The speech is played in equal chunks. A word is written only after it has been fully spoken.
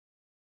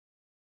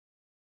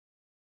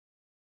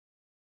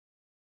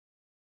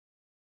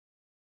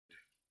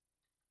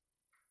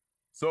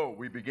So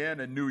we began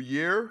a new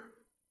year,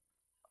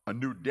 a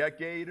new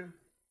decade,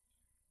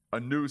 a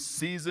new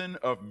season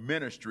of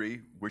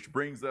ministry, which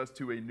brings us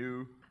to a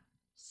new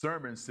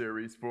sermon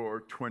series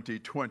for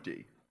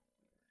 2020.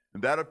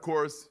 And that, of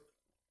course,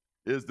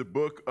 is the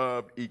book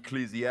of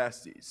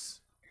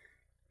Ecclesiastes.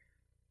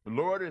 The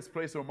Lord has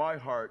placed on my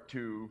heart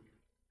to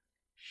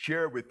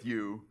share with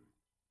you,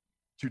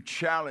 to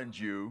challenge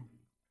you,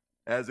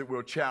 as it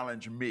will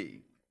challenge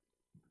me,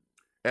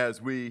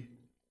 as we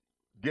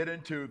get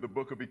into the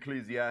book of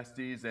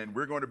Ecclesiastes. And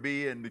we're going to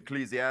be in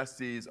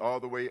Ecclesiastes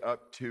all the way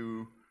up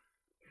to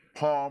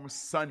Palm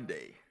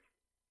Sunday.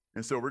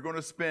 And so we're going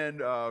to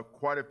spend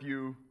quite a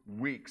few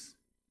weeks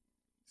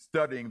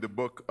studying the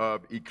book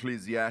of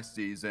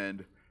Ecclesiastes.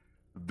 And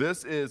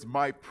this is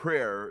my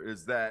prayer,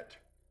 is that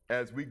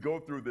as we go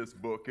through this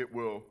book, it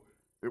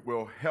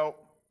will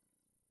help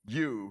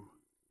you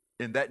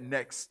in that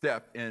next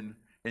step in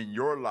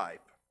your life.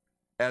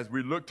 As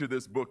we look to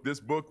this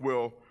book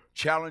will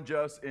challenge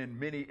us in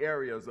many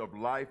areas of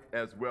life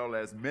as well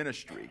as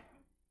ministry.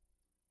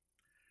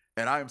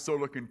 And I am so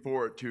looking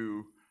forward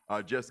to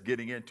just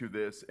getting into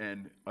this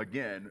and,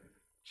 again,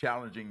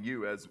 challenging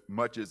you as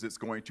much as it's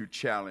going to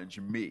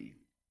challenge me.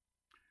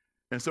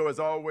 And so, as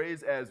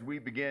always, as we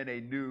begin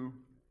a new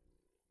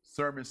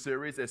sermon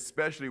series,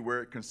 especially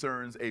where it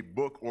concerns a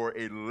book or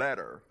a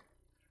letter,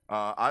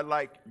 I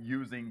like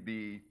using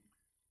the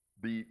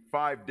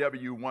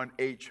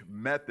 5W1H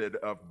method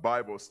of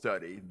Bible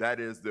study. That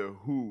is the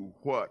who,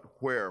 what,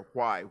 where,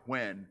 why,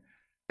 when,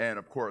 and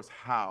of course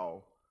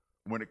how,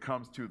 when it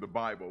comes to the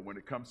Bible. When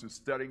it comes to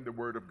studying the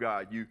Word of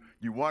God, you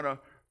want to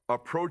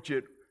approach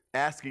it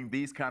asking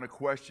these kind of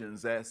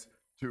questions as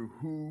to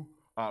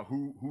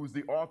who's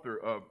the author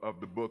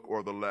of the book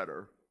or the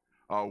letter.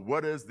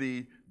 What is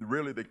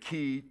really the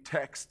key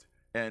text,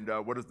 and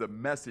what is the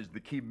message,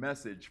 the key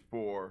message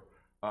for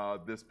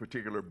this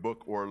particular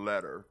book or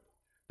letter?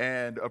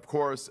 And of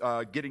course,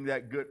 getting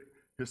that good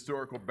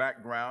historical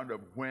background of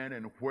when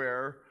and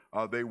where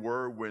they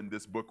were when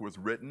this book was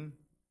written.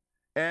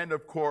 And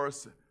of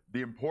course,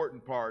 the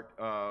important part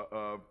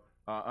of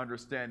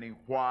understanding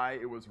why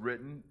it was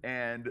written,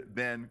 and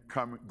then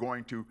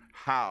going to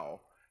how.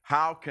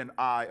 How can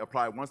I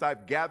apply? Once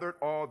I've gathered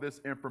all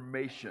this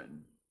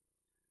information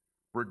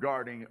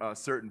regarding a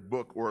certain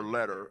book or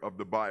letter of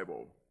the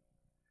Bible,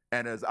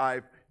 and as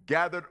I've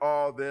gathered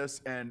all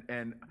this and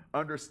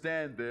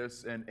understand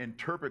this and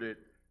interpret it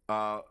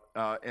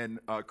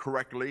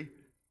correctly,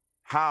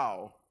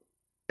 how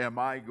am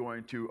I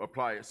going to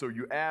apply it? So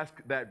you ask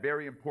that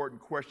very important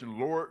question,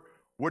 Lord,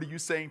 what are you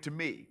saying to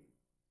me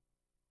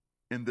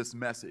in this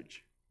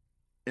message,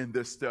 in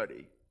this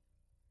study?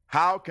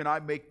 How can I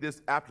make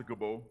this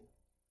applicable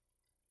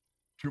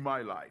to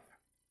my life?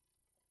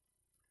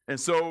 And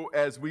so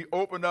as we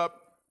open up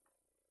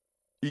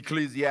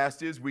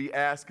Ecclesiastes, we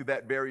ask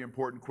that very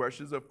important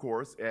questions, of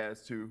course,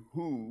 as to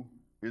who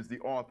is the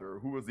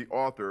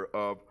author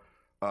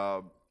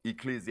of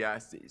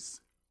Ecclesiastes.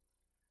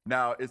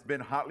 Now, it's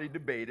been hotly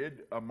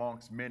debated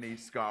amongst many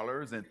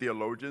scholars and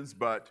theologians,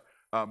 but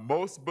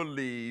most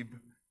believe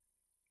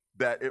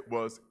that it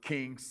was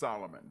King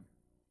Solomon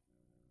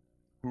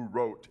who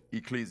wrote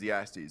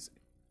Ecclesiastes.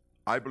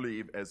 I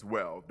believe as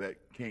well that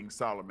King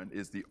Solomon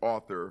is the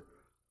author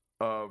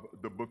of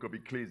the book of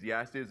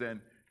Ecclesiastes,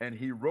 and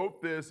he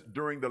wrote this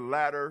during the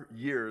latter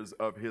years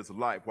of his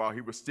life. While he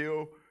was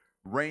still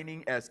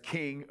reigning as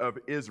king of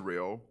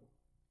Israel,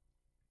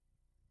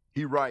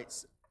 he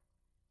writes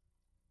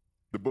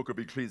the book of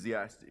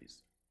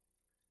Ecclesiastes.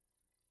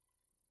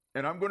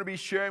 And I'm going to be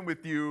sharing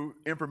with you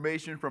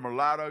information from a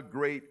lot of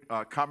great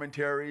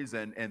commentaries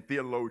and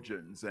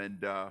theologians,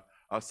 and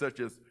such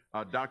as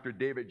Dr.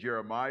 David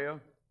Jeremiah,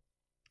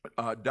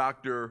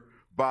 Dr.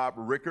 Bob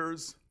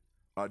Rickers,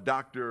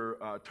 Dr.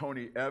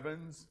 Tony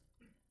Evans,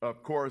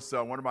 of course,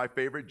 one of my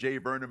favorite, J.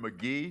 Vernon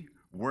McGee,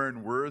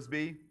 Warren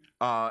Wiersbe,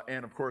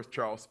 and of course,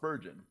 Charles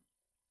Spurgeon.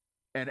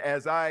 And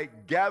as I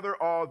gather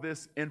all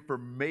this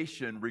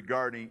information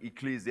regarding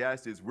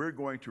Ecclesiastes, we're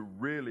going to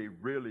really,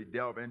 really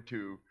delve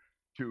into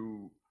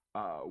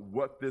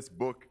what this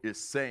book is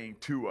saying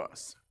to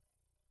us.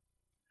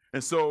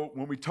 And so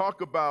when we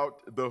talk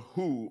about the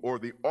who or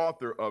the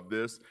author of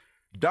this,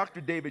 Dr.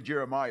 David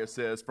Jeremiah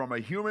says, from a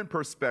human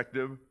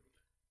perspective,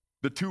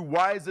 the two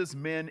wisest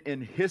men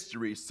in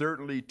history,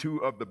 certainly two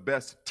of the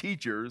best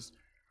teachers,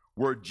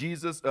 were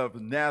Jesus of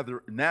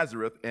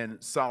Nazareth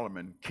and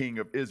Solomon, king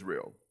of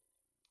Israel.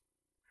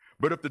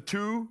 But if the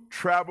two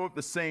traveled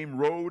the same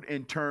road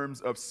in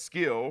terms of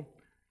skill,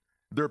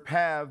 their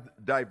paths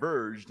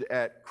diverged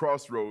at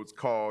crossroads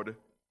called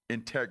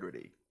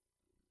integrity.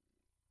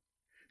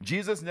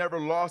 Jesus never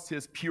lost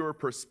his pure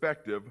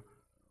perspective,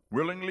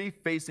 willingly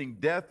facing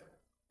death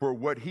for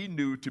what he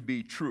knew to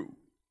be true.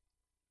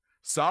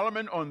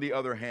 Solomon, on the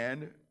other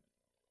hand,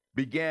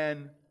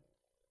 began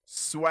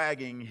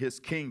swagging his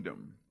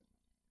kingdom,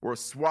 or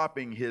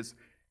swapping his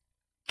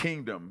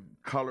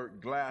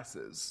kingdom-colored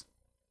glasses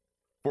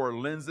for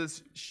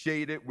lenses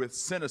shaded with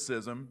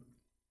cynicism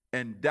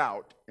and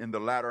doubt in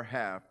the latter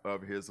half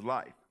of his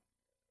life.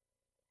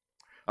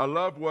 I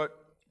love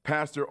what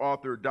pastor,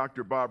 author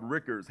Dr. Bob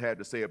Rickers had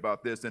to say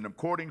about this, and I'm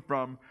quoting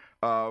from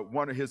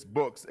one of his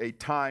books, A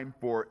Time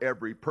for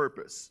Every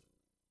Purpose.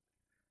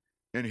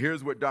 And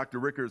here's what Dr.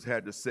 Rickers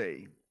had to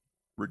say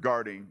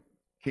regarding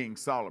King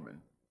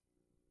Solomon.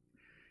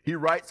 He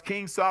writes,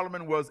 King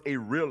Solomon was a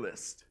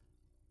realist.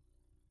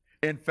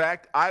 In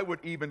fact, I would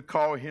even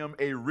call him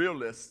a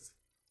realist.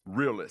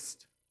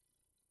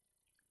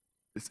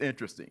 It's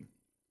interesting.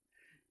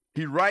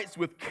 He writes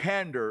with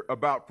candor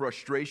about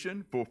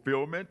frustration,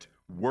 fulfillment,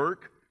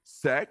 work,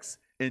 sex,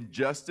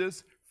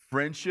 injustice,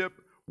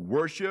 friendship,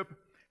 worship,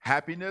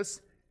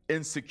 happiness,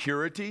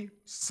 insecurity,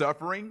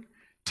 suffering,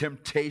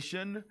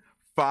 temptation,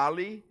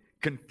 folly,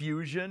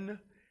 confusion,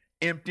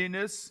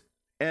 emptiness,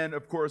 and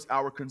of course,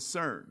 our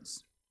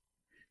concerns.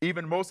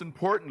 Even most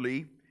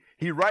importantly,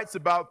 he writes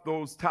about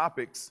those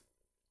topics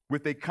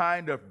with a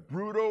kind of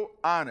brutal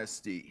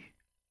honesty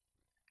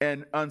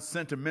and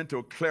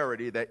unsentimental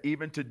clarity that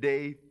even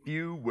today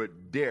few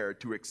would dare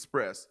to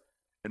express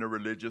in a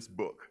religious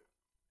book.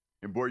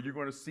 And boy, you're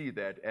going to see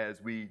that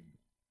as we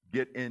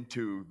get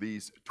into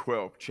these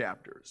 12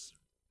 chapters.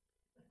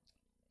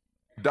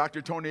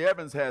 Dr. Tony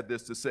Evans had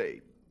this to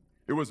say.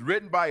 It was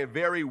written by a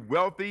very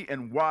wealthy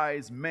and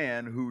wise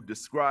man who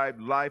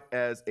described life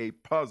as a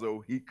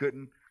puzzle he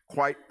couldn't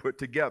quite put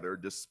together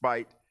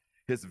despite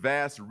his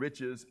vast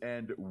riches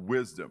and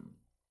wisdom.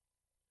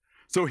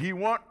 So he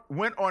went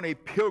on a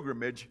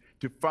pilgrimage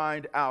to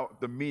find out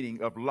the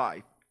meaning of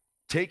life,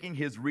 taking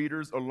his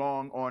readers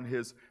along on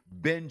his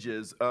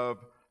binges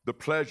of the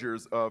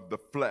pleasures of the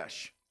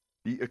flesh,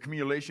 the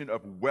accumulation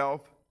of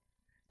wealth,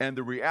 and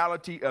the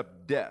reality of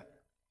death.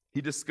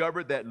 He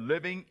discovered that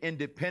living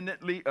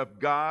independently of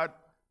God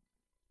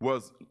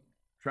was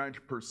trying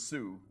to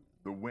pursue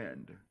the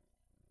wind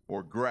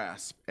or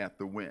grasp at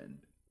the wind.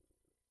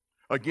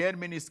 Again,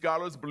 many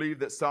scholars believe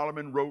that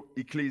Solomon wrote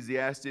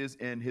Ecclesiastes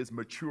in his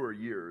mature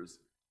years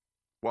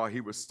while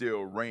he was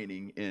still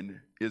reigning in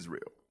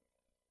Israel.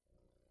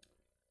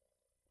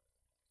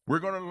 We're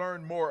going to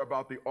learn more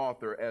about the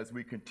author as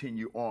we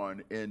continue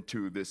on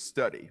into this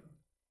study.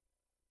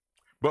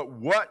 But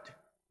what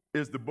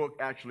is the book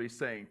actually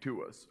saying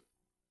to us?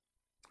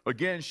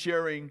 Again,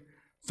 sharing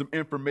some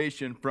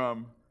information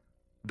from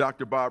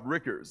Dr. Bob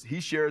Rickers. He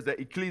shares that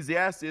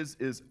Ecclesiastes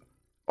is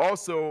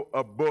also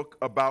a book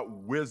about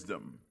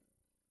wisdom.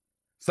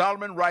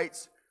 Solomon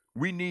writes,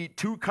 we need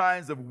two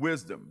kinds of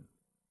wisdom.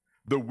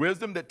 The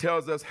wisdom that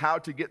tells us how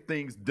to get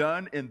things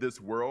done in this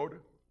world,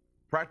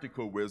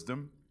 practical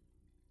wisdom.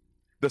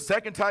 The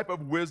second type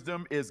of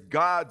wisdom is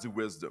God's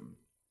wisdom.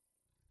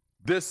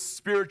 This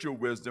spiritual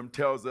wisdom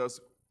tells us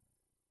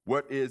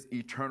what is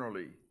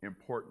eternally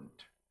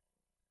important.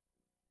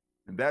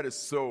 And that is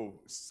so,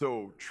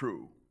 so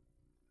true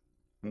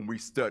when we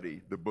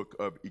study the book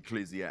of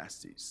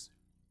Ecclesiastes.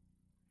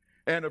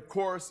 And of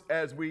course,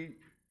 as we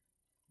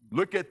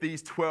look at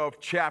these 12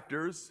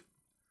 chapters,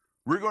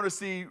 we're going to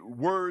see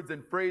words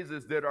and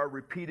phrases that are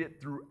repeated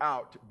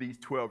throughout these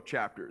 12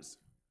 chapters,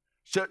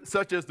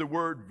 such as the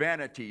word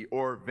vanity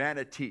or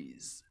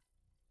vanities.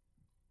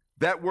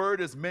 That word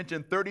is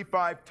mentioned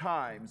 35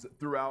 times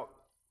throughout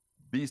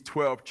these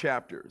 12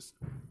 chapters.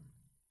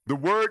 The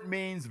word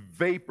means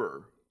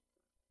vapor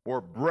or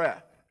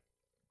breath,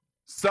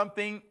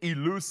 something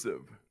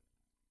elusive,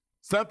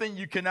 something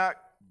you cannot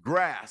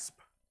grasp.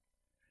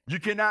 You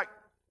cannot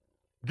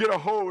get a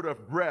hold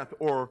of breath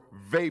or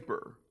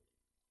vapor.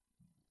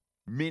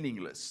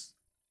 Meaningless.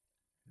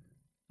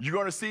 You're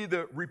going to see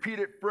the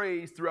repeated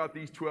phrase throughout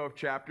these 12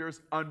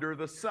 chapters, under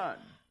the sun.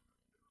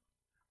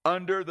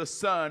 Under the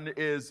sun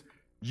is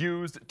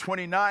used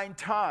 29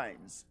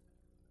 times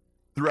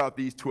throughout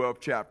these 12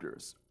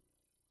 chapters.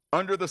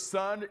 Under the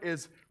sun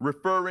is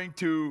referring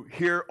to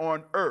here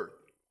on earth.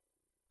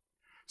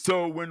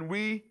 So when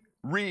we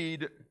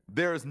read,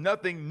 there's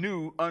nothing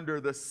new under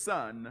the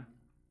sun,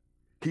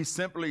 he's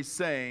simply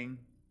saying,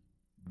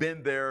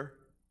 been there,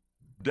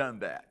 done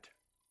that.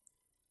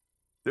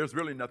 There's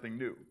really nothing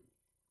new.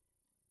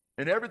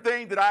 And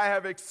everything that I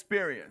have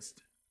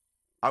experienced,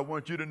 I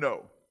want you to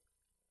know,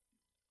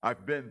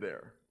 I've been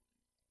there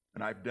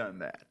and I've done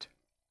that.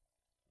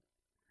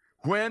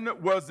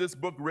 When was this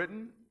book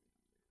written?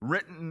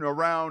 Written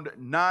around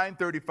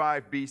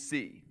 935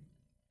 BC,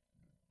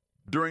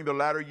 during the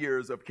latter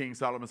years of King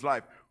Solomon's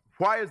life.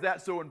 Why is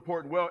that so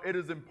important? Well, it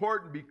is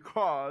important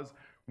because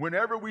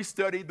whenever we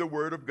study the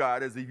Word of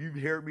God, as you've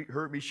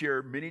heard me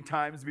share many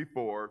times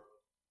before,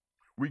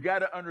 we got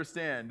to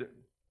understand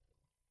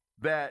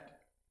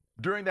that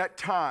during that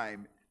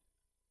time,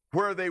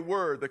 where they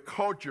were, the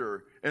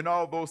culture, and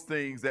all those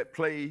things that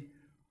play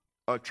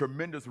a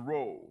tremendous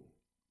role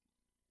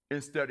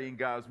in studying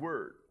God's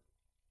Word.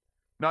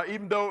 Now,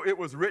 even though it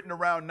was written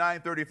around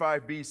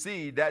 935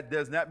 BC, that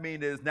does not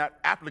mean it is not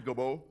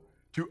applicable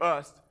to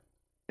us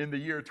in the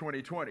year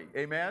 2020.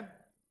 Amen?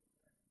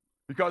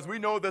 Because we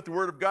know that the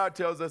Word of God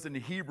tells us in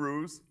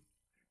Hebrews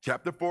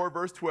chapter 4,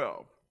 verse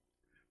 12,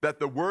 that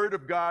the Word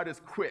of God is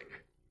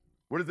quick.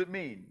 What does it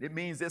mean? It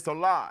means it's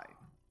alive.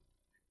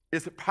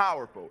 It's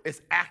powerful.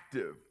 It's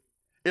active.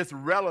 It's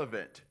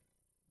relevant.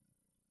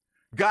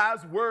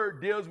 God's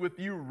word deals with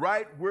you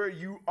right where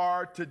you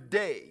are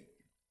today.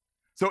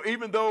 So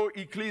even though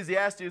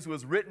Ecclesiastes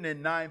was written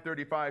in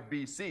 935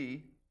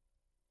 BC,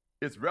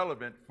 it's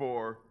relevant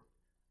for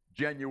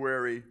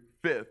January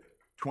 5th,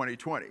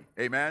 2020.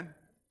 Amen?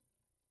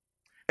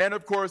 And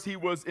of course, he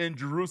was in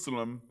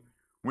Jerusalem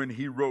when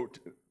he wrote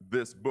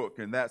this book.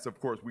 And that's, of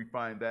course, we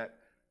find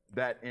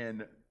that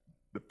in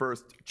the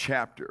first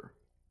chapter.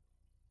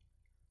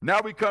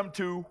 Now we come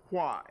to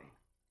why.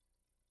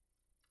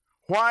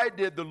 Why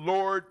did the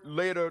Lord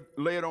lay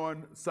it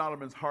on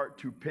Solomon's heart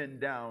to pen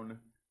down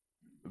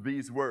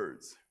these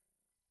words?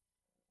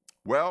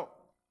 Well,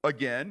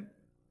 again,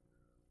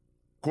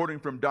 quoting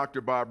from Dr.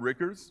 Bob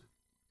Rickers,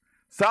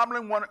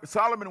 Solomon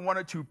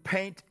wanted to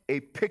paint a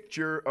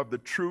picture of the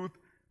truth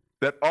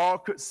that all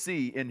could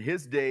see in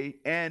his day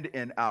and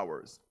in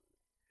ours.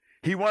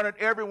 He wanted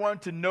everyone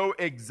to know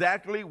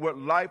exactly what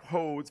life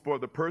holds for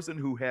the person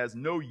who has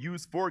no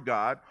use for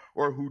God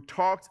or who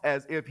talks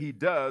as if he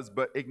does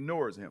but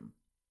ignores him.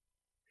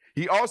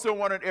 He also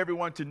wanted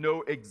everyone to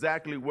know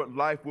exactly what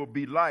life will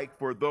be like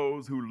for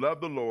those who love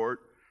the Lord,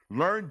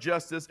 learn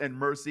justice and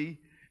mercy,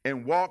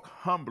 and walk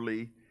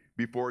humbly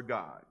before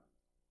God.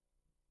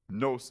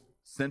 No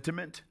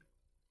sentiment,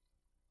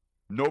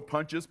 no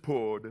punches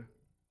pulled,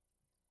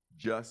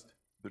 just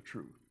the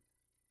truth.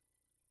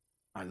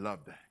 I love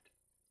that.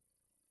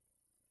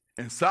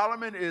 And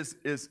Solomon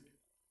is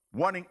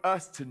wanting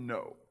us to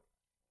know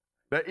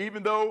that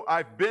even though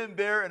I've been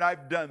there and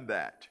I've done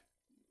that,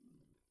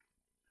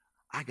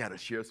 I got to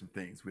share some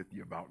things with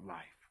you about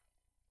life.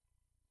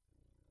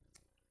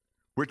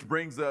 Which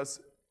brings us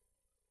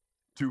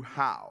to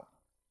how.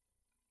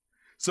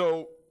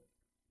 So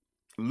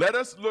let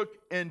us look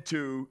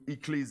into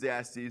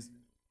Ecclesiastes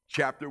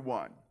chapter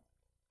 1.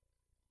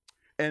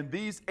 And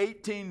these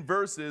 18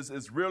 verses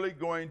is really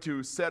going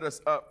to set us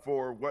up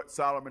for what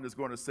Solomon is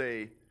going to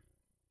say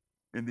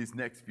in these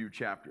next few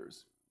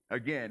chapters.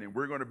 Again, and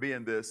we're going to be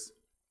in this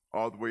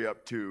all the way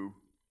up to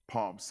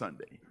Palm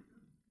Sunday.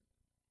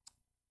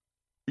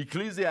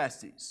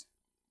 Ecclesiastes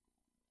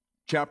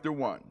chapter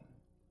 1,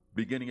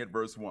 beginning at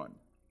verse 1.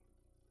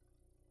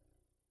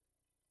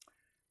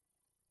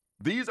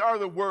 These are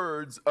the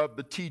words of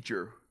the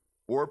teacher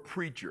or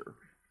preacher,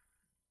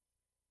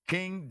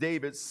 King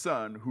David's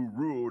son, who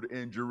ruled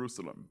in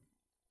Jerusalem.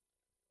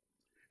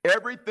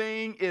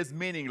 Everything is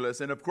meaningless.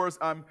 And of course,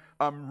 I'm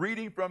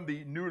reading from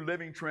the New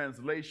Living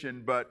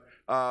Translation, but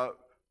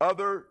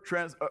other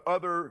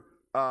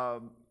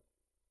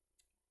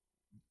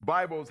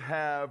Bibles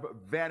have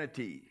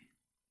vanity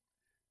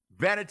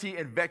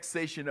and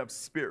vexation of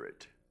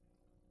spirit.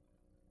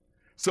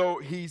 So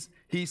he's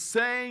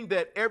saying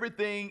that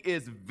everything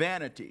is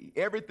vanity.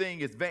 Everything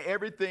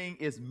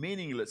is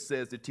meaningless,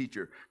 says the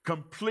teacher.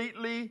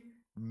 Completely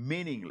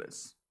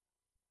meaningless.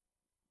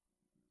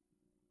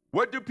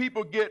 What do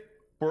people get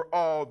for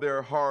all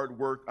their hard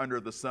work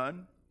under the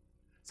sun?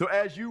 So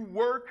as you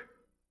work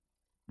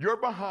your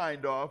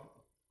behind off,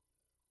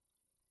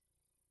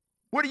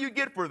 what do you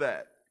get for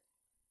that?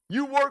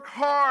 You work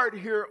hard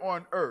here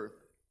on earth.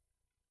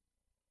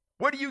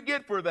 What do you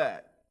get for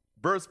that?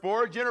 Verse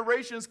 4,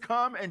 generations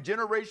come and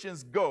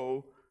generations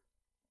go,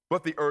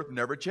 but the earth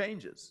never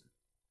changes.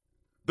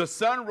 The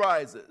sun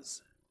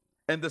rises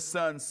and the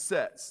sun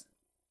sets,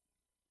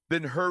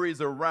 then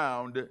hurries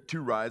around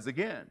to rise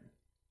again.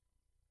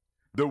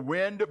 The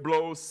wind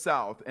blows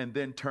south and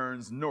then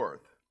turns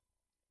north.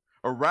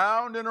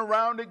 Around and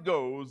around it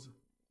goes,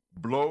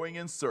 blowing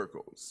in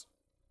circles.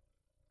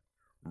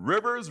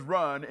 Rivers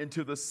run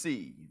into the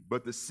sea,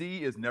 but the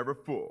sea is never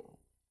full.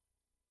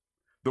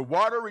 The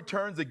water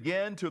returns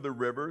again to the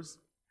rivers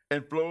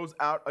and flows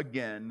out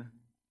again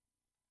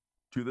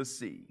to the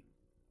sea.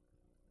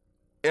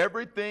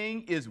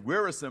 Everything is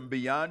wearisome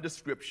beyond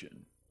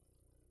description.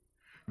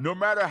 No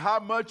matter how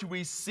much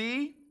we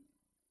see,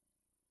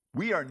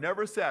 we are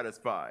never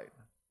satisfied.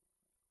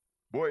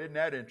 Boy, isn't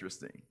that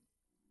interesting?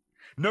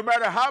 No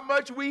matter how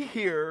much we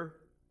hear,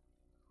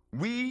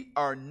 we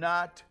are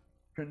not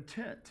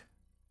content.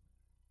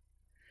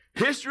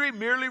 History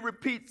merely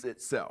repeats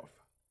itself.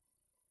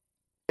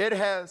 It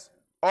has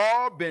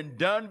all been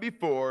done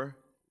before.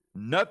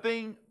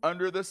 Nothing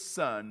under the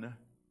sun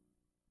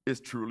is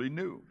truly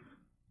new.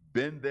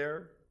 Been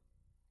there,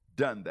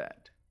 done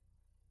that.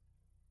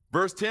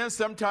 Verse 10,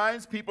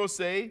 sometimes people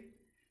say,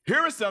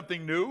 here is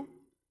something new,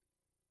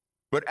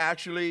 but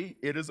actually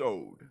it is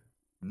old.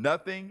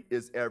 Nothing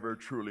is ever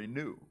truly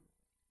new.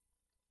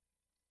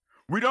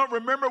 We don't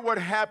remember what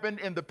happened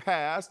in the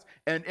past,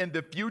 and in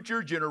the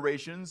future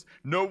generations,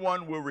 no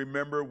one will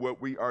remember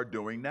what we are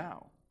doing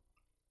now.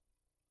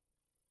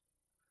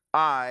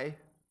 I,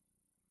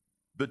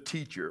 the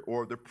teacher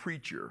or the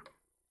preacher,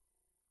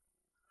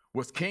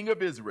 was king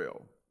of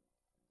Israel,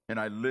 and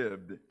I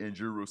lived in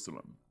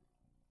Jerusalem.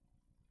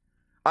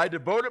 I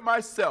devoted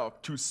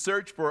myself to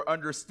search for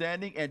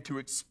understanding and to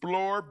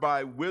explore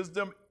by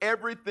wisdom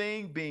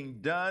everything being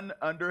done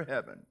under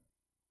heaven.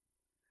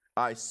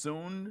 I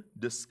soon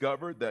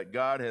discovered that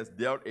God has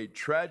dealt a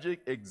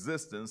tragic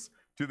existence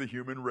to the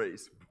human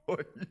race.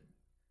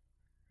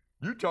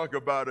 You talk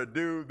about a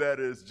dude that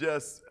is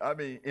just, I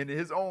mean, in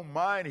his own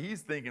mind,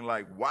 he's thinking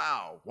like,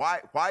 wow,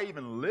 why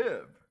even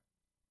live?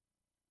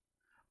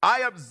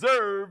 I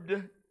observed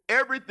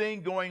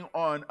everything going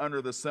on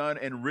under the sun,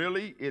 and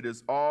really it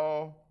is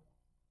all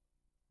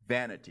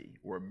vanity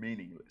or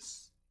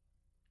meaningless,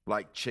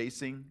 like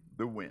chasing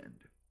the wind.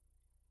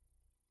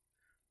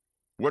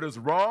 What is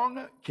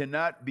wrong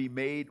cannot be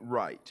made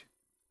right.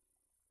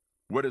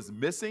 What is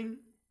missing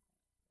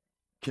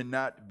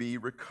cannot be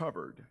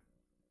recovered.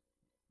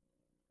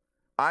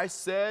 I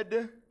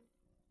said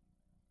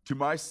to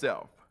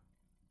myself,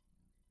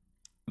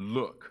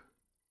 look,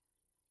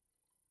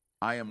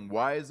 I am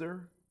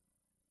wiser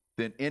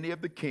than any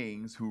of the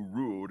kings who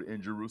ruled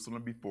in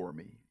Jerusalem before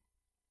me.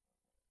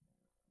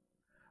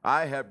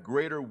 I have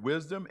greater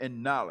wisdom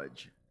and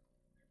knowledge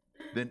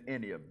than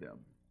any of them.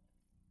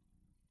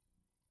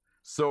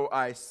 So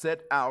I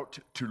set out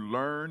to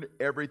learn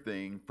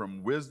everything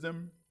from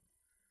wisdom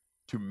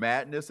to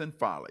madness and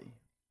folly.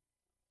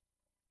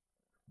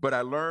 But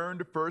I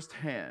learned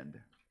firsthand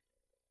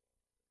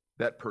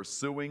that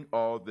pursuing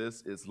all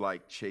this is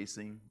like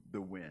chasing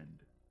the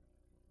wind.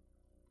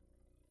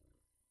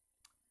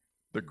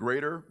 The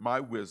greater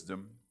my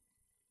wisdom,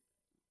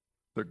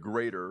 the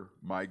greater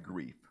my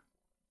grief.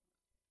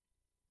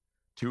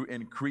 To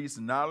increase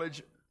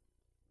knowledge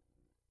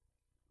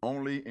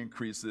only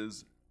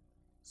increases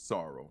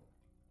sorrow.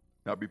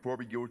 Now, before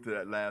we go to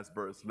that last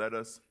verse, let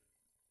us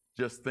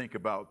just think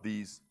about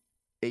these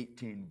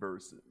 18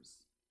 verses.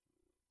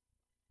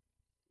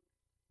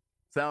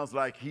 Sounds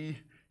like he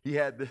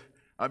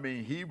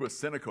was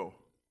cynical,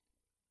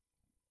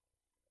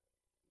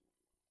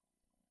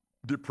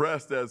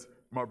 depressed, as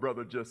my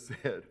brother just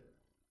said.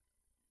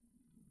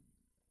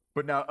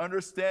 But now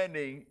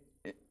understanding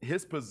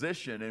his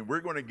position, and we're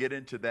going to get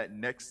into that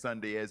next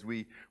Sunday as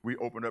we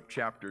open up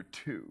chapter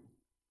 2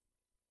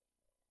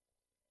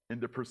 in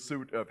the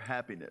pursuit of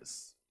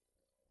happiness.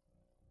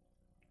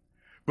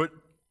 But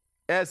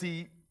as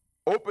he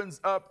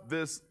opens up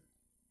this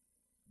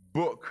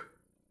book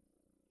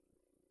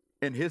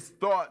and his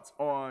thoughts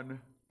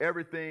on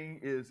everything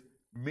is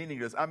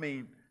meaningless. I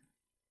mean,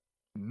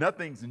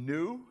 nothing's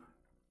new.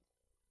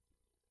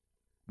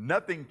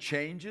 Nothing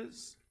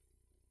changes.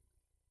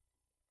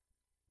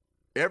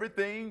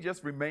 Everything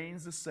just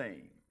remains the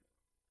same.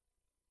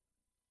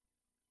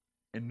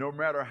 And no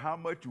matter how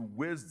much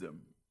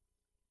wisdom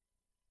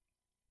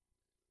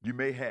you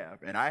may have,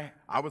 and I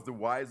was the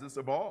wisest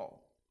of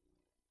all,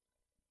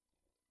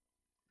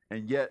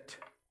 and yet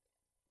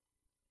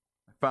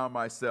I found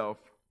myself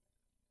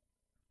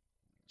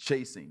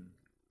chasing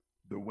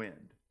the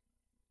wind.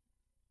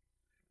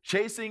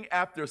 Chasing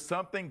after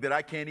something that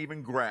I can't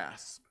even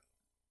grasp.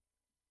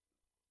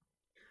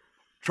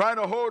 Trying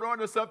to hold on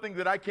to something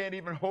that I can't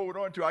even hold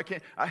on to.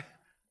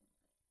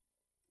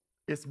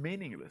 It's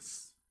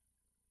meaningless.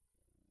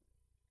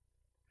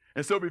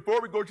 And so before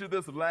we go to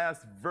this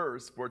last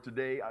verse for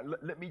today,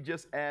 let me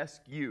just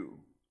ask you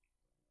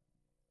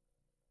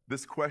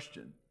this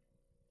question.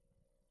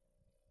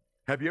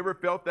 Have you ever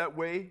felt that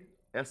way,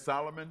 as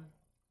Solomon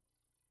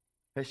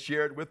has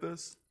shared with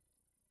us?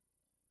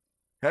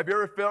 Have you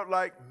ever felt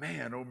like,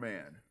 man, oh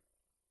man,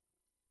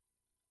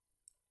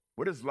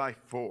 what is life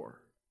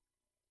for?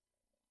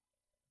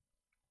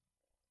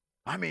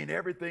 I mean,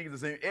 everything's the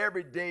same.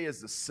 Every day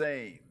is the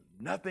same.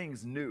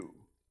 Nothing's new.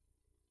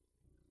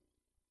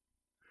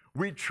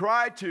 We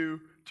try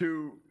to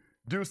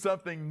do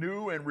something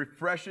new and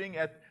refreshing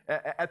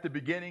at the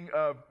beginning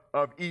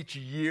of each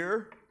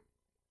year.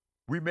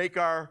 We make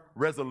our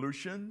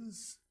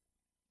resolutions.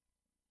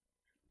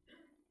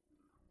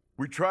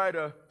 We try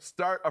to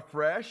start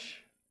afresh,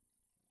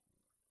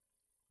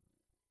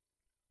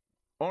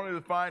 only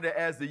to find that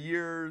as the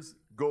years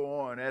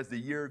go on, as the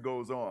year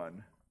goes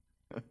on,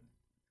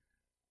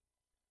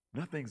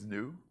 nothing's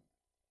new.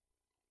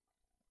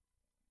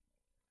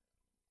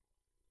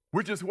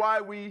 Which is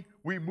why we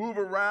move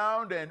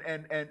around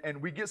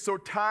and we get so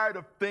tired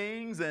of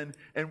things and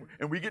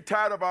we get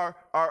tired of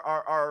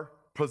our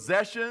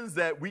possessions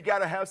that we got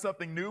to have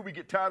something new. We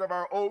get tired of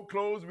our old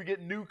clothes. We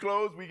get new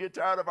clothes. We get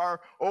tired of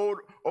our old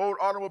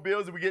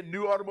automobiles and we get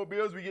new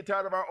automobiles. We get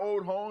tired of our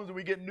old homes and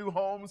we get new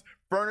homes,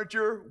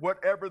 furniture,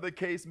 whatever the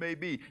case may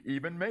be,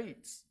 even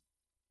mates.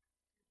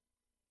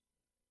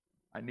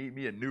 I need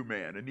me a new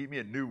man. I need me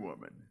a new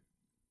woman.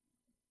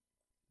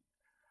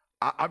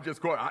 I'm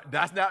just going,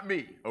 that's not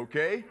me,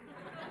 okay?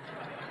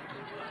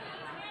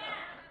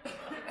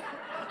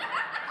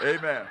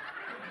 Amen.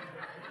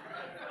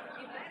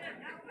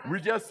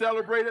 We just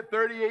celebrated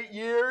 38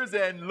 years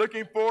and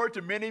looking forward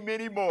to many,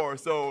 many more.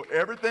 So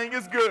everything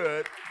is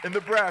good in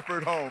the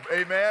Bradford home.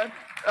 Amen.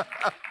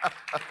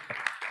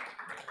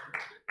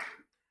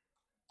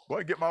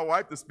 Boy, get my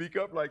wife to speak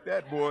up like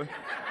that, boy.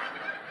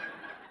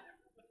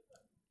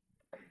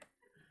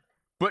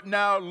 But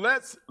now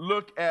let's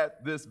look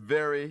at this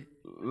very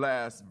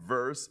last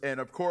verse.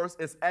 And of course,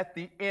 it's at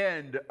the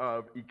end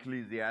of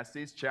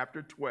Ecclesiastes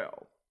chapter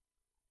 12.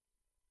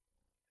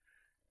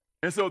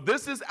 And so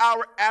this is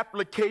our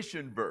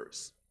application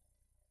verse.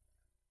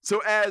 So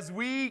as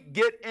we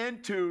get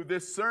into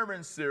this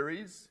sermon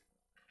series,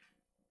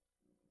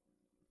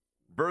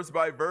 verse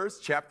by verse,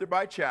 chapter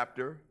by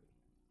chapter,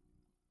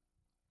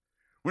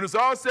 when it's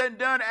all said and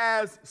done,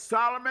 as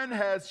Solomon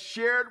has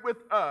shared with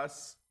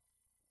us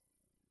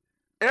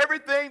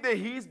everything that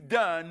he's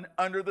done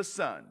under the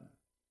sun,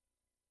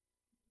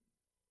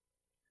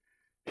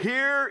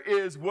 here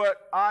is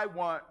what I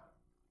want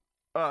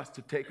us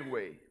to take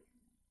away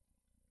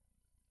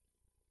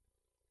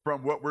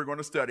from what we're going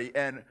to study.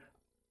 And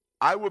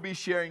I will be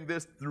sharing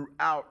this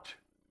throughout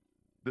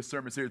the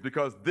sermon series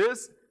because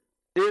this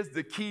is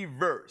the key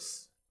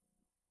verse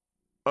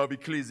of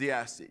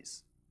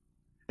Ecclesiastes.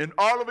 In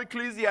all of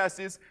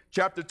Ecclesiastes,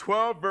 chapter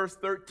 12, verse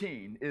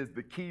 13 is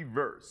the key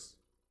verse,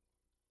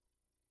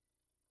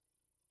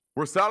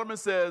 where Solomon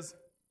says,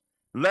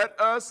 let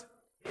us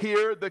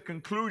hear the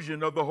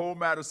conclusion of the whole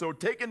matter. So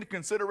take into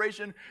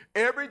consideration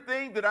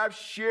everything that I've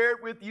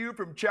shared with you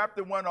from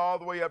chapter 1 all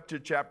the way up to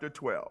chapter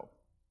 12.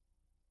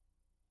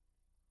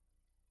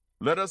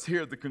 Let us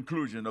hear the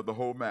conclusion of the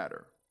whole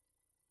matter.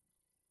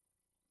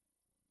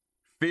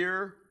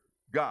 Fear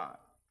God.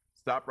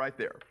 Stop right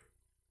there.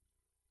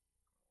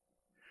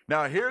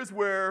 Now, here's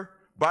where,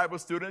 Bible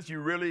students,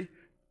 you really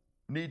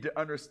need to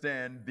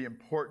understand the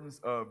importance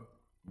of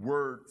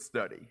word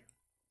study.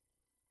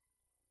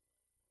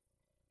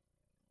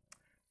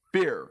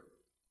 Fear.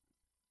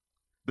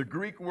 The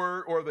Greek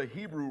word, or the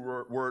Hebrew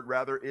word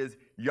rather, is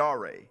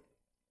yare.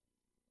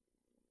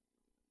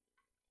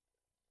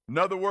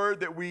 Another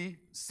word that we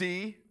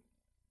see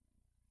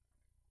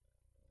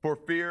for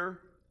fear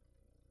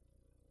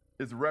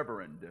is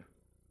reverend.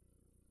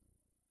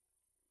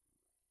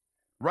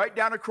 Write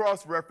down a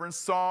cross reference,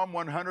 Psalm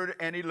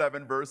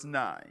 111, verse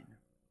 9.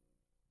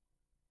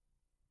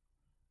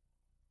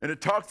 And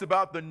it talks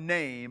about the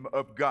name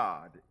of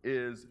God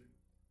is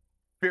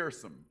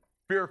fearsome,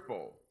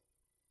 fearful,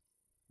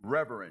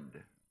 reverend.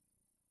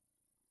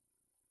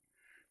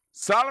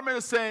 Solomon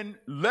is saying,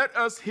 let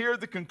us hear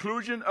the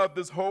conclusion of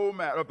this whole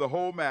matter, of the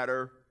whole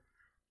matter.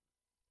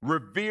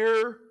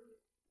 Revere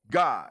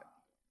God.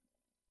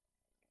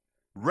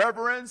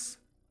 Reverence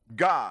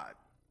God.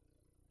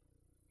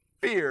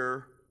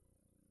 Fear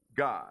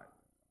God.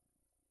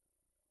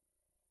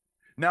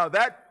 Now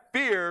that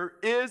fear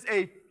is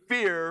a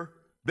fear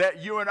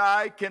that you and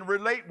I can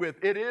relate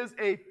with. It is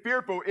a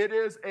fearful, it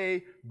is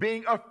a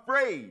being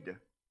afraid.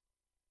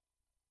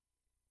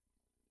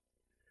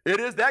 It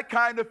is that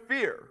kind of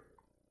fear.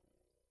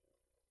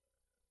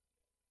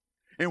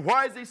 And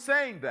why is he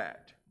saying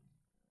that?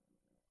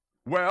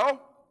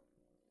 Well,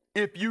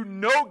 if you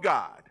know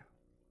God,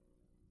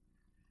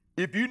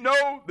 if you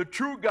know the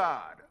true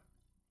God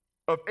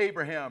of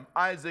Abraham,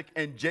 Isaac,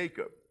 and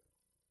Jacob,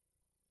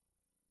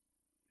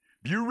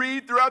 if you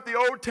read throughout the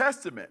Old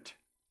Testament,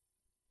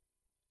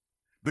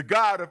 the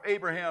God of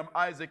Abraham,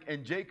 Isaac,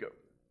 and Jacob,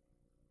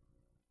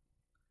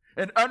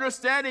 and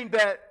understanding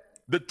that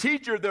the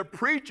teacher, the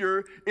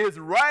preacher, is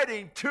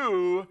writing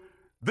to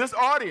this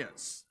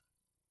audience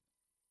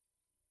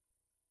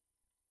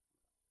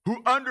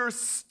who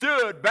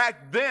understood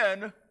back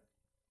then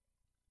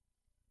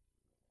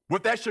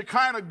what that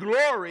Shekinah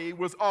glory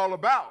was all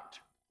about.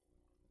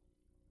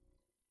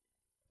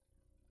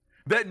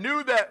 That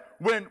knew that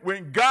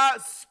when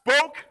God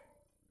spoke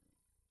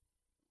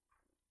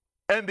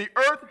and the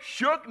earth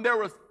shook and there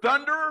was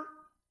thunder,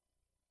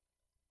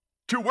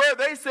 to where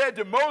they said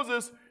to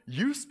Moses,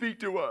 you speak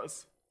to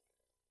us.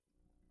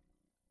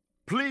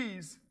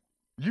 Please,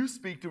 you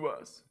speak to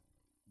us.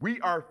 We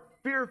are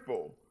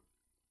fearful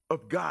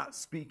of God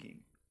speaking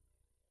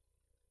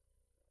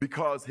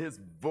because his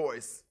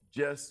voice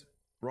just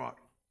brought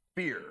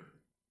fear,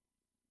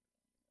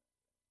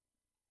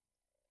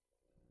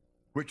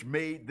 which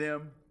made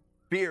them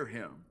fear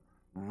him,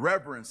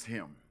 reverence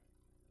him.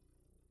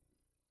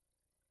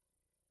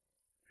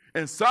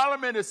 And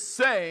Solomon is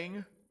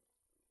saying,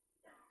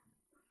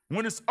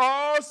 when it's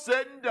all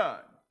said and done,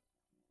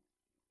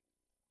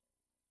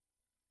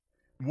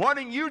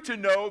 wanting you to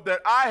know that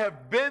I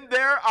have been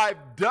there,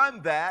 I've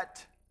done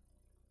that.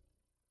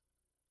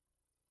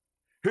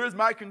 Here's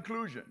my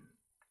conclusion.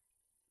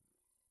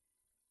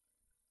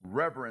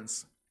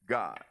 Reverence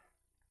God.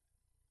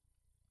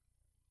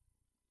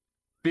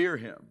 Fear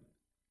him.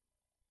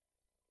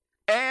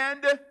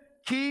 And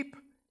keep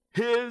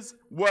his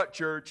what,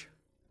 church?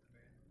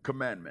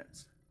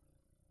 Commandments.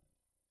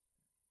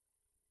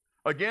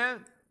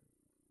 Again,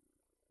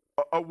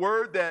 a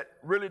word that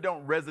really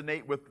don't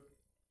resonate with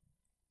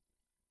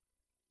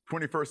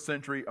 21st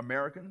century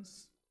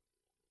Americans.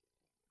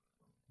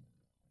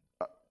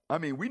 I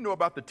mean, we know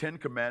about the 10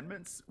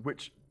 Commandments,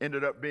 which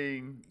ended up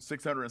being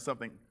 600 and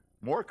something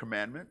more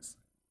commandments.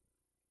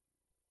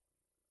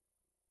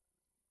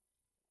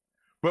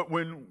 But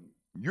when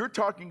you're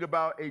talking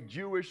about a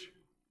Jewish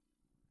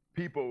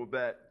people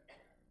that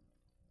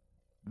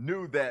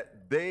knew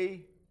that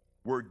they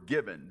were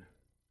given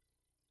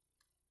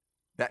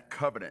that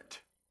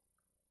covenant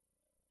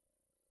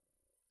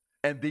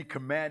and the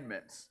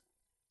commandments,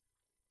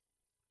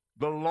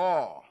 the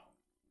law,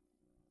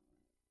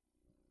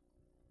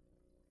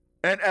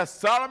 And as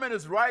Solomon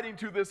is writing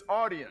to this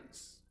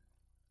audience,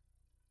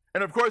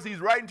 and of course he's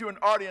writing to an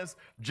audience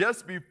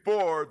just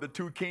before the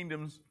two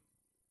kingdoms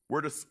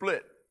were to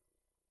split,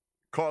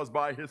 caused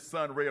by his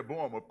son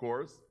Rehoboam, of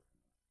course.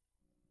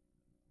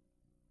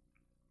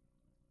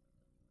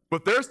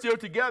 But they're still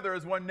together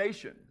as one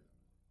nation.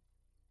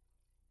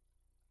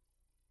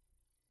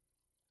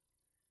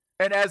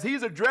 And as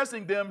he's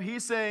addressing them,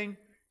 he's saying,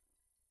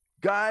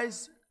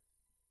 guys,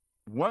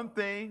 one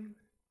thing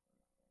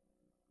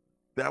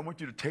that I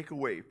want you to take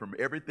away from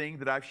everything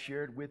that I've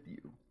shared with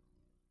you: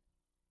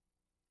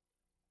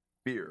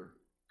 fear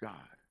God.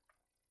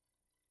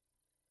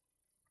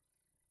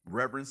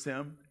 Reverence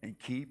him and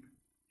keep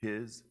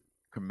his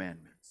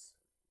commandments.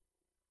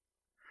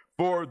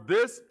 For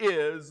this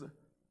is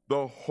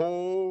the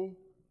whole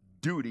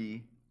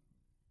duty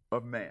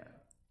of man.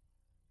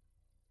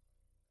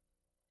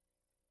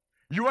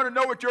 You want to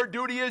know what your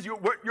duty is,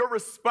 what your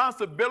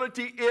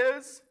responsibility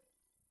is?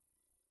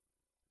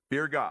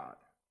 Fear God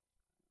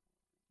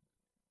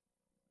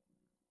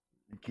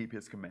and keep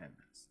his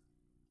commandments.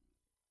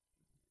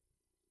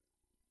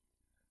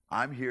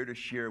 I'm here to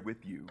share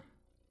with you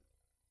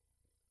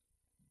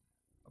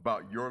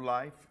about your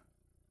life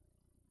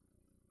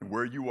and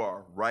where you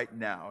are right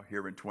now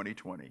here in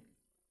 2020.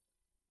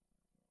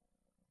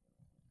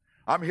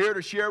 I'm here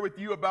to share with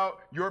you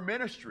about your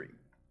ministry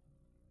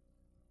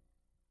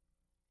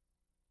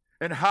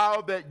and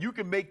how that you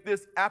can make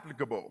this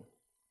applicable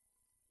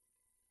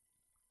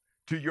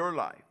to your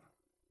life.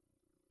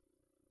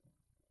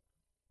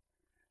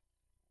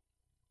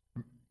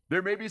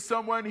 There may be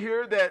someone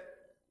here that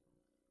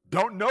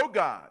don't know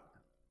God,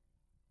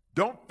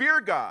 don't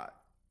fear God,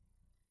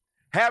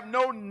 have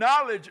no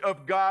knowledge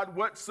of God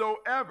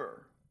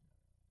whatsoever.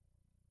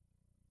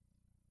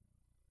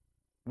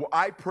 Well,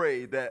 I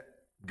pray that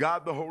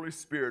God the Holy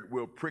Spirit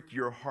will prick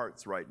your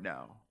hearts right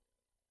now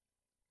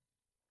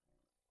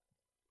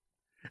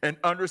and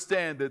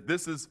understand that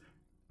this is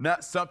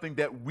not something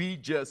that we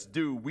just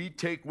do. We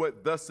take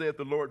what thus saith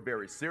the Lord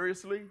very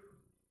seriously.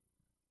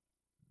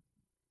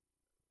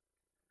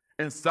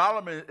 And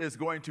Solomon is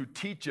going to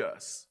teach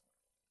us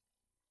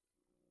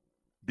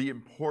the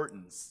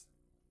importance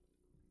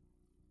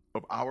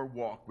of our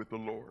walk with the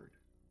Lord.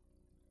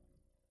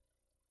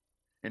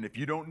 And if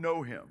you don't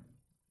know him,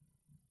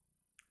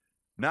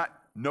 not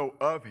know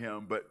of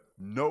him, but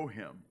know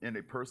him in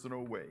a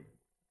personal way,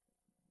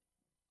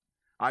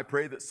 I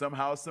pray that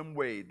somehow, some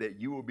way, that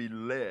you will be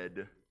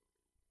led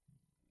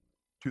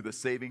to the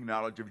saving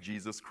knowledge of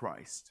Jesus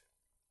Christ.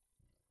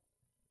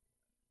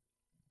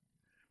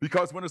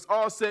 Because when it's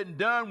all said and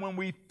done, when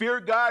we fear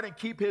God and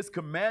keep his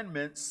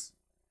commandments,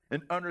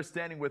 and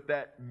understanding what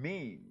that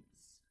means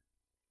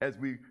as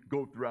we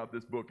go throughout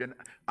this book. And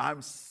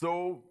I'm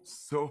so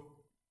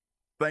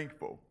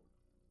thankful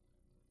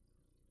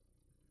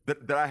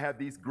that I have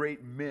these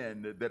great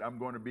men that I'm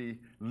going to be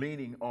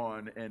leaning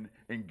on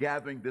and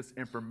gathering this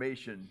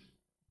information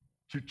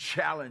to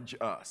challenge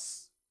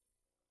us.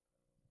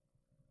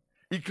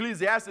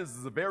 Ecclesiastes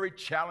is a very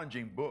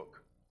challenging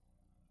book.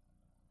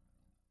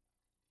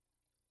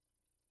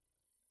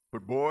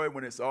 But boy,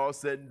 when it's all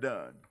said and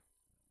done,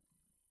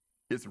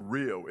 it's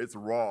real, it's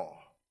raw.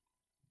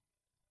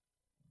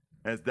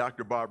 As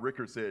Dr. Bob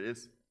Ricker said,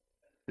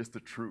 it's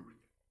the truth.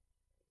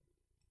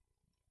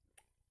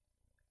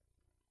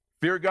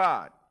 Fear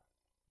God.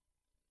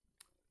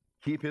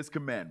 Keep his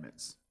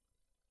commandments.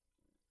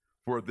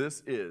 For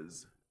this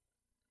is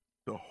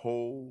the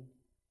whole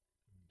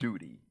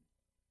duty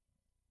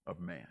of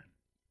man.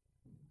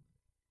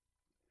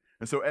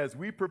 And so as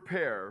we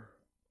prepare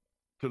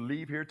to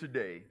leave here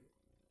today,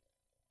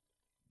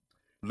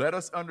 let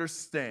us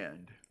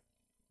understand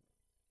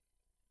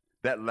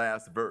that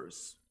last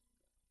verse.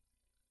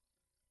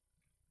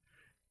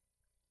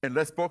 And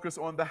let's focus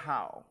on the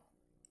how.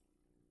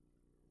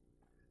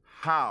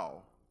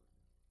 How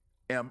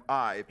am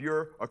I? If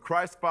you're a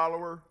Christ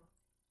follower,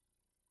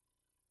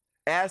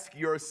 ask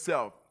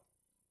yourself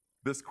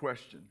this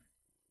question: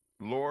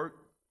 Lord,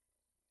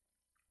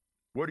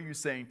 what are you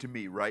saying to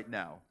me right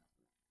now?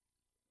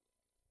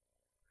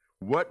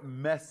 What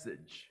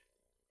message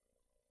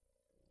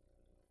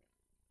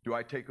do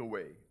I take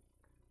away?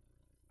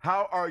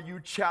 How are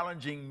you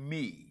challenging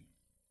me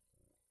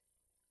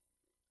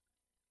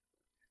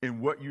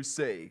in what you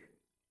say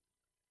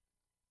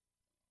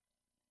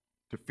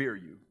to fear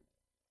you,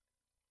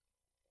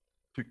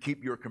 to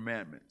keep your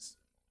commandments?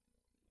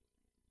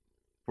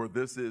 For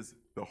this is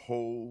the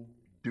whole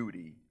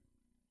duty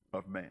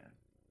of man.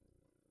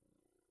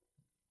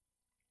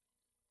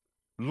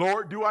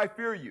 Lord, do I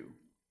fear you?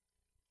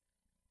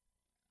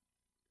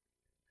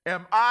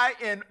 Am I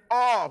in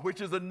awe,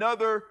 which is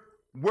another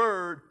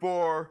word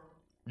for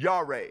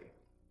Yahweh?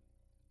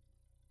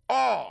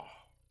 Awe.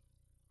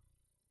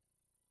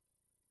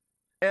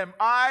 Am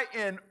I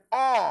in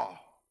awe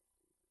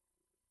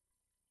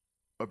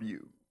of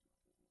you?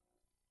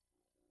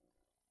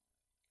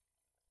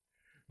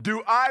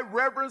 Do I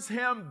reverence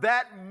him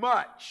that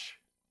much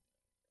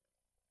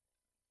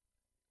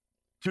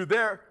to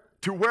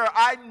where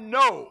I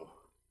know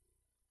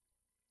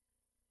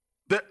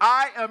that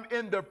I am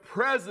in the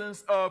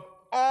presence of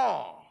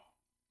awe.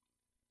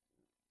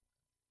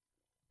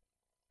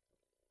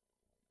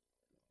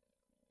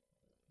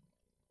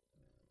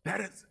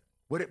 That is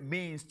what it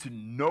means to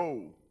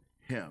know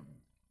him.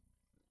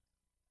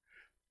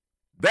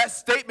 That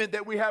statement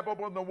that we have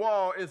up on the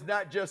wall is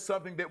not just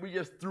something that we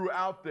just threw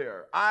out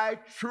there. I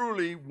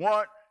truly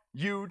want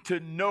you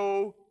to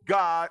know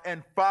God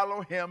and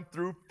follow him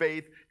through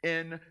faith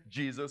in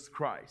Jesus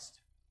Christ.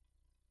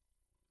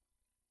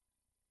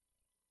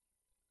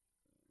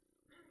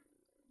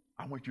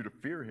 I want you to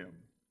fear him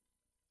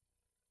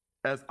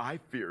as I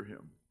fear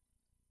him.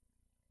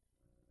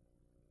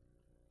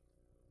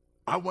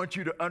 I want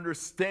you to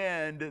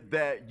understand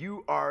that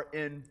you are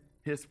in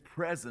his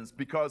presence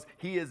because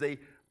he is a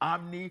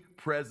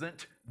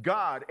omnipresent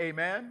God.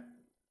 Amen?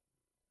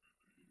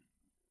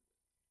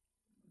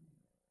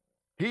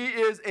 He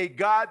is a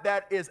God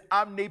that is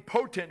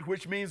omnipotent,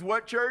 which means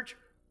what, church?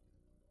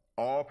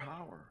 All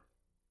power.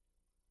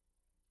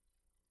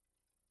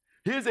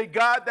 He is a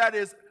God that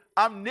is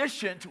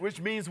omniscient,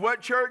 which means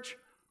what, church?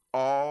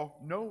 All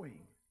knowing.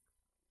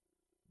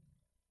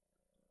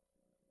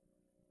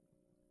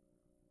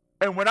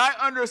 And when I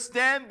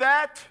understand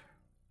that,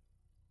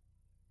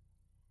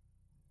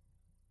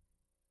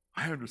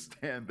 I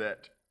understand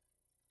that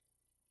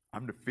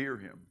I'm to fear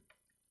him.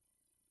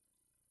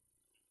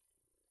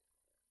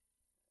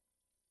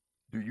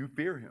 Do you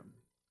fear him?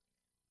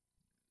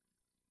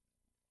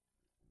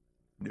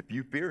 And if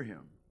you fear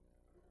him,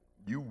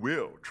 you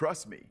will,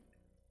 trust me,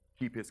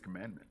 keep his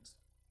commandments.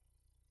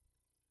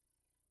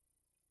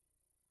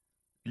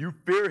 If you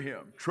fear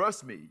him,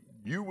 trust me,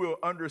 you will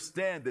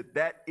understand that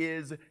that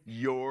is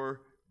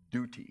your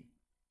duty.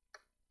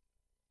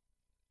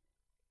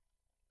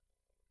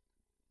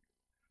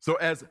 So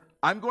as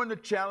I'm going to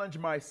challenge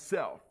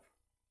myself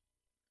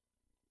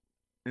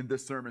in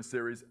this sermon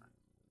series,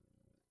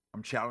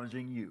 I'm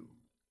challenging you.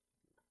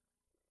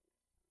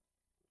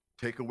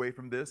 Take away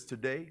from this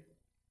today,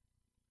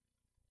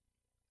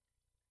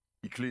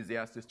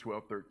 Ecclesiastes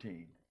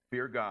 12:13.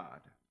 Fear God.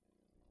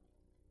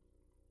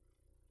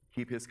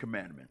 Keep his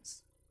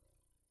commandments.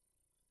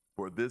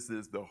 For this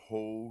is the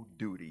whole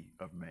duty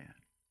of man.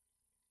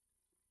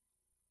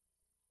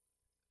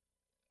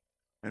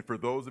 And for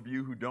those of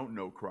you who don't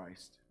know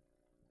Christ,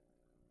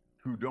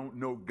 who don't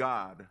know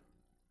God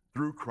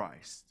through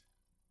Christ,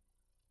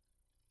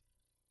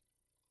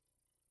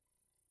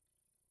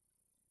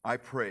 I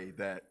pray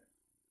that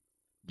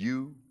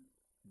you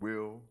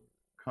will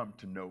come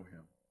to know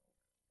him.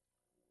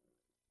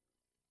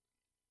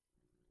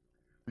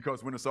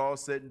 Because when it's all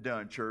said and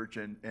done, church,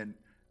 and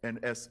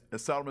as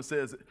Solomon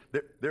says,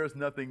 there's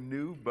nothing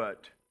new,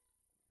 but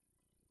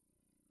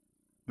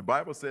the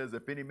Bible says,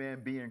 if any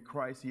man be in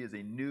Christ, he is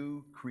a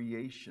new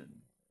creation.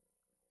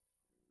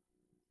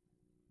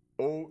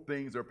 Old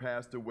things are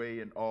passed away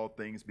and all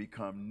things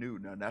become new.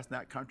 Now, that's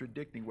not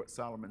contradicting what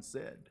Solomon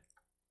said.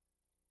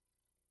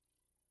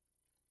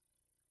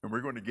 And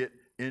we're going to get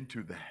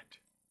into that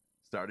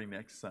starting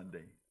next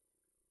Sunday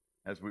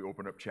as we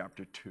open up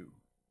chapter 2.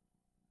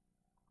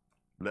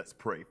 Let's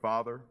pray.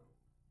 Father,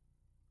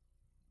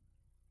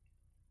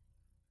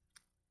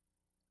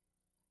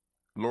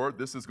 Lord,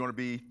 this is going to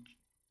be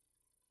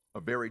a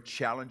very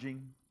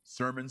challenging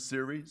sermon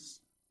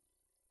series.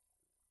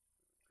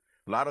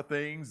 A lot of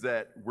things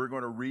that we're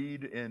going to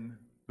read in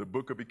the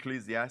book of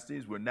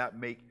Ecclesiastes will not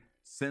make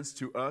sense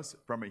to us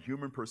from a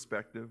human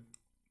perspective.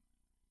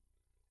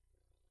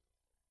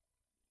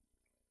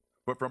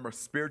 But from a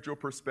spiritual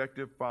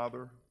perspective,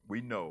 Father,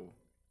 we know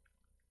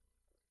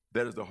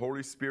that as the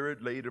Holy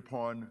Spirit laid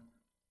upon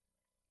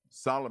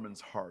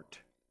Solomon's heart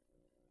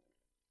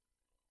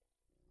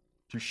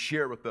to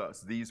share with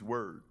us these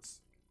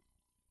words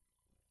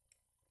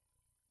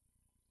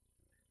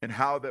and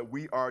how that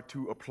we are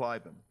to apply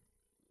them,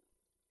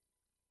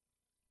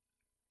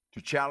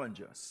 to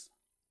challenge us,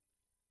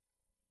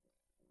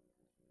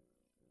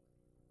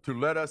 to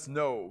let us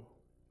know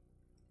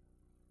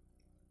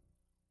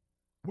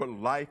what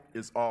life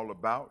is all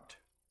about,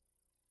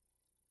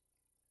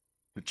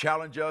 to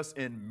challenge us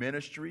in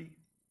ministry.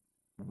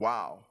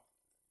 Wow.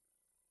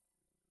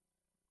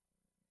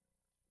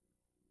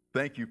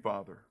 Thank you,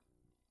 Father.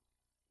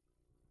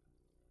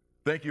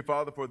 Thank you,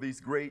 Father, for these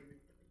great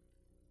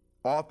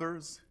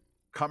authors,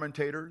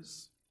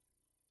 commentators,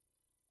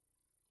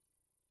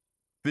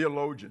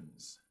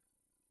 theologians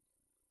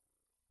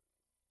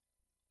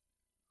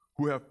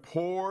who have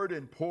poured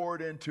and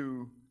poured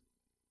into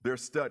their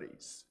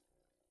studies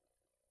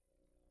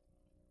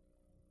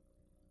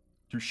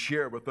to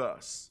share with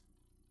us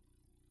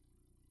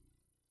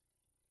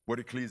what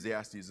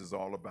Ecclesiastes is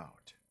all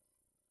about.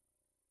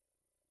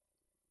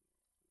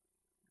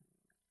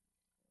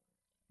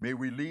 May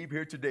we leave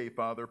here today,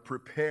 Father,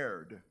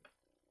 prepared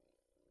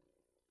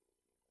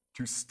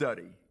to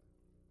study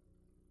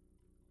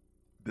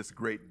this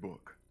great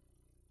book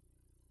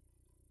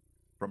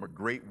from a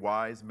great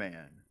wise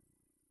man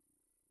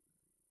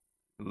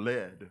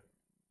led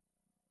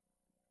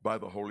by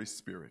the Holy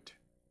Spirit.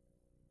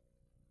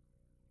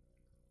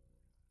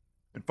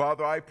 And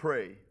Father, I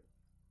pray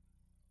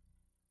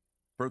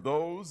For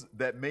those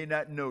that may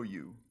not know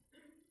you,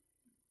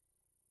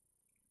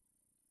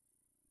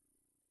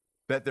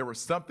 that there was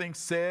something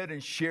said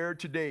and shared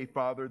today,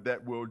 Father,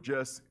 that will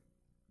just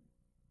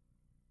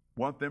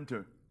want them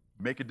to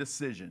make a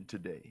decision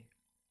today.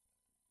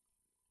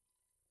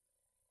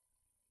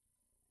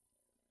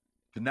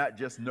 To not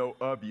just know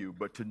of you,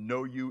 but to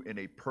know you in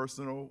a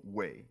personal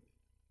way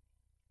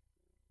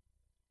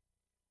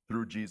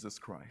through Jesus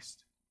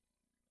Christ.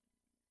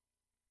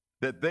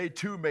 That they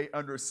too may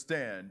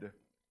understand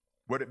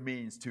what it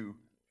means to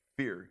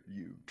fear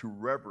you, to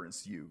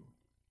reverence you,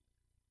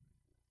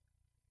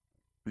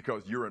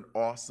 because you're an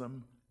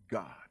awesome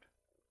God.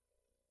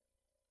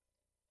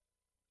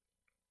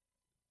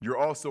 You're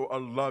also a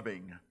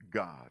loving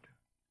God.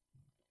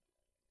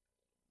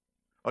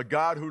 A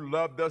God who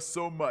loved us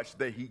so much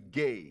that he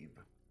gave.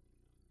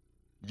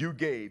 You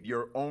gave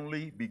your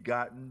only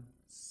begotten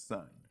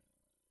Son.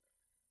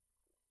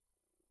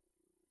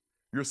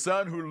 Your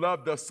Son who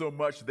loved us so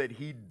much that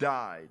he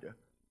died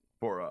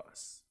for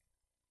us.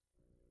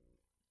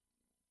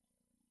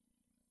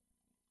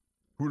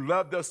 Who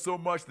loved us so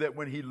much that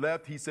when he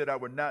left, he said, I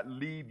will not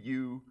leave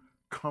you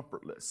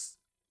comfortless.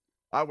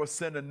 I will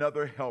send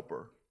another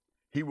helper.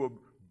 He will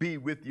be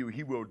with you.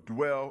 He will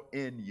dwell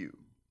in you.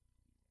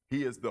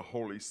 He is the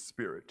Holy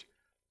Spirit.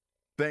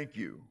 Thank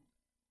you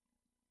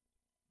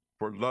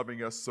for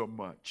loving us so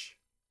much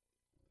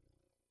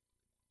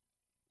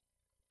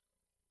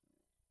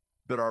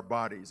that our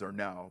bodies are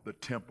now the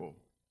temple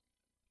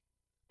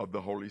of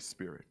the Holy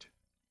Spirit.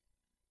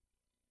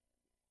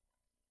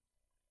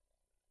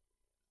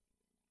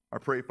 I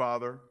pray,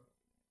 Father,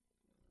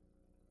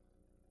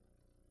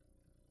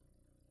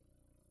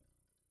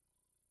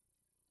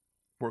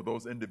 for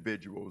those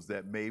individuals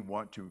that may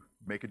want to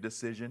make a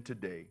decision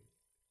today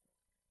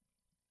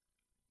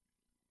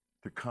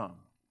to come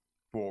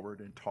forward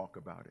and talk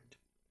about it,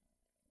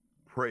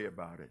 pray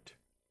about it,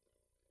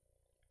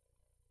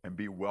 and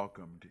be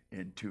welcomed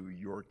into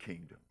your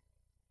kingdom.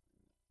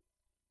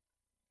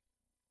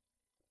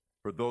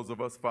 For those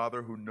of us,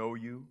 Father, who know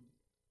you,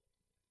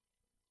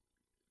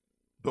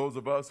 those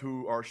of us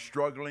who are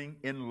struggling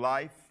in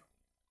life,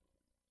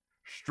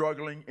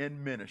 struggling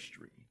in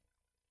ministry,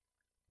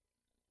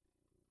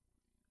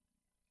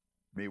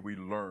 may we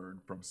learn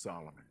from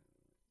Solomon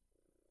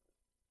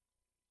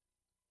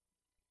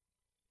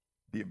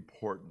the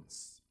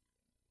importance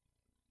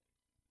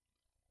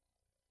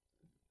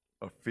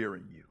of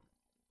fearing you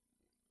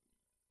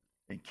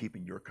and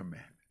keeping your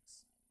commandments.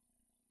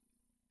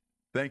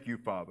 Thank you,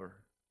 Father.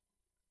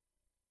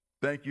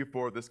 Thank you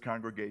for this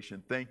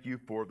congregation. Thank you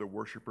for the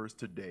worshipers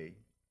today.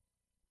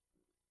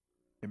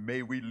 And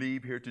may we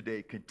leave here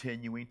today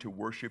continuing to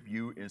worship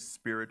you in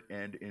spirit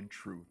and in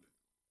truth.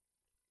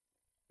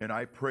 And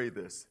I pray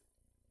this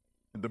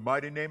in the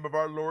mighty name of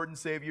our Lord and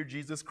Savior,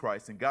 Jesus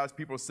Christ. And God's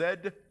people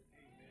said,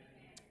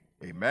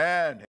 Amen.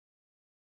 Amen.